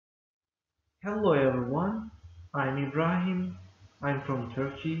Hello everyone, I'm Ibrahim. I'm from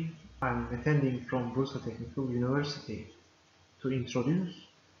Turkey. I'm attending from Bursa Technical University to introduce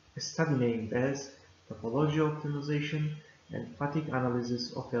a study named as Topology Optimization and Fatigue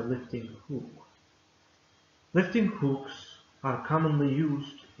Analysis of a Lifting Hook. Lifting hooks are commonly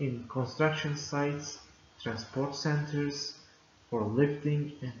used in construction sites, transport centers, for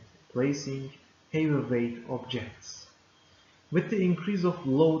lifting and placing heavyweight objects. With the increase of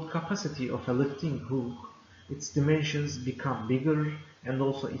load capacity of a lifting hook, its dimensions become bigger and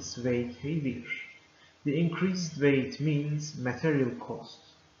also its weight heavier. The increased weight means material cost.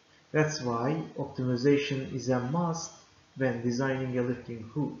 That's why optimization is a must when designing a lifting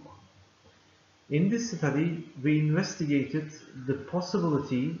hook. In this study, we investigated the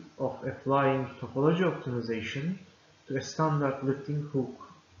possibility of applying topology optimization to a standard lifting hook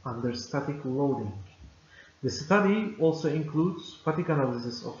under static loading. The study also includes fatigue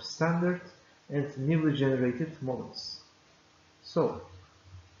analysis of standard and newly generated models. So,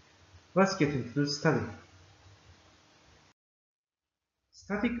 let's get into the study.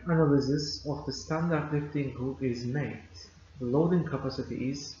 Static analysis of the standard lifting hook is made. The loading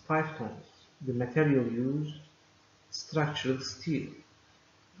capacity is 5 tons. The material used, structural steel.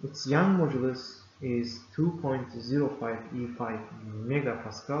 Its Young modulus is 2.05 E5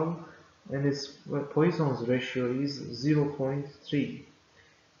 megapascal and its Poisson's ratio is 0.3.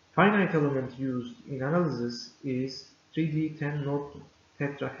 Finite element used in analysis is 3D10 node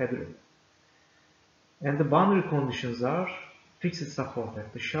tetrahedron. And the boundary conditions are fixed support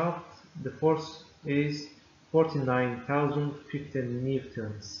at the shaft. The force is 49,050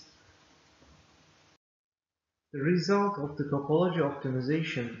 newtons. The result of the topology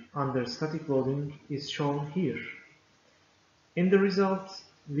optimization under static loading is shown here. In the result,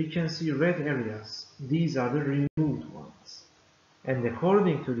 we can see red areas. These are the removed ones. And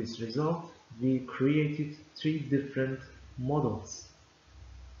according to this result, we created 3 different models.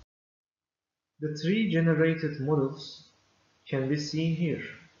 The 3 generated models can be seen here.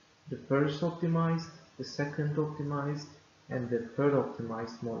 The first optimized, the second optimized, and the third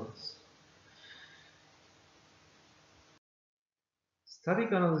optimized models.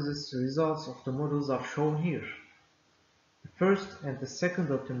 Static analysis results of the models are shown here. The first and the second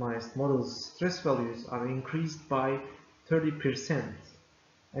optimized models' stress values are increased by 30%,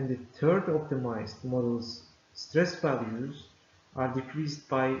 and the third optimized model's stress values are decreased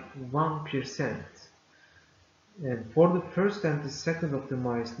by 1%. And for the first and the second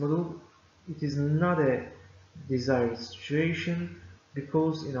optimized model, it is not a desired situation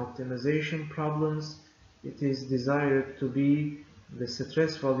because in optimization problems, it is desired to be the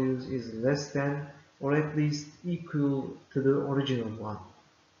stress values is less than or at least equal to the original one.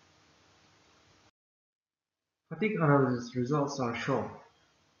 Fatigue analysis results are shown.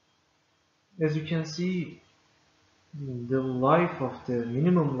 As you can see, the life of the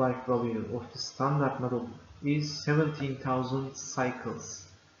minimum life value of the standard model is 17,000 cycles,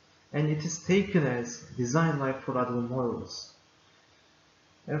 and it is taken as design life for other models.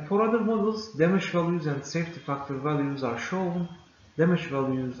 And for other models, damage values and safety factor values are shown. Damage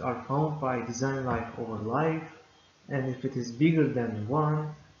values are found by design life over life, and if it is bigger than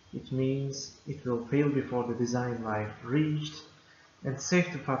 1, it means it will fail before the design life reached, and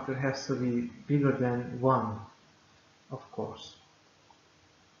safety factor has to be bigger than 1, of course.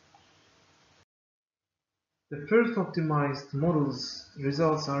 The first optimized model's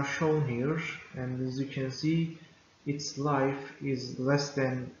results are shown here, and as you can see, its life is less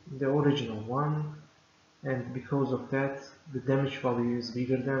than the original one, and because of that, the damage value is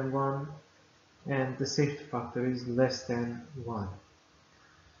bigger than 1, and the safety factor is less than 1.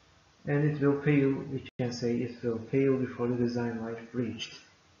 And it will fail, we can say it will fail before the design life reached.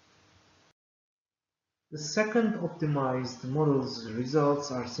 The second optimized model's results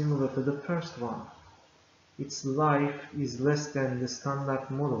are similar to the first one. Its life is less than the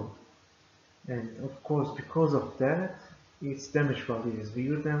standard model, and of course because of that, its damage value is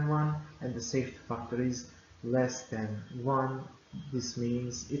bigger than 1 and the safety factor is less than 1. This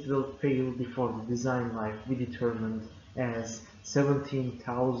means it will fail before the design life we determined as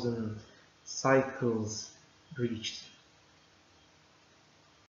 17,000 cycles reached.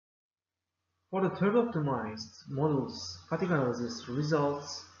 For the third optimized model's fatigue analysis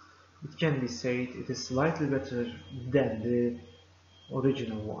results, it can be said it is slightly better than the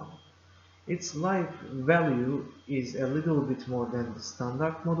original one. Its life value is a little bit more than the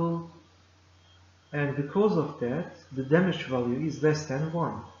standard model, and because of that, the damage value is less than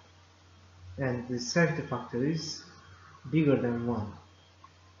 1, and the safety factor is bigger than 1.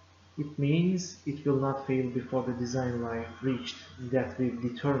 It means it will not fail before the design life reached that we've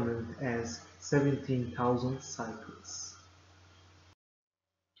determined as 17,000 cycles.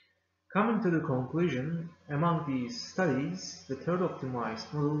 Coming to the conclusion, among these studies, the third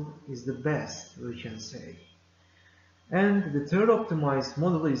optimized model is the best, we can say. And the third optimized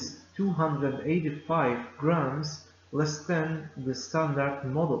model is 285 grams less than the standard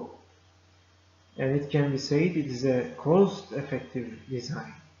model. And it can be said it is a cost-effective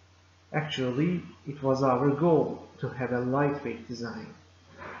design. Actually, it was our goal to have a lightweight design.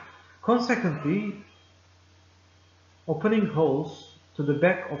 Consequently, opening holes to the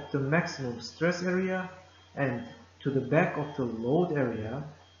back of the maximum stress area and to the back of the load area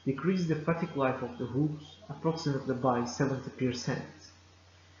decrease the fatigue life of the hoops approximately by 70%.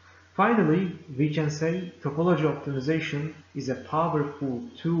 Finally, we can say topology optimization is a powerful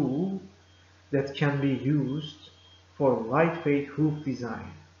tool that can be used for lightweight hoop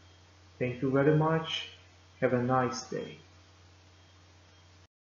design. Thank you very much. Have a nice day.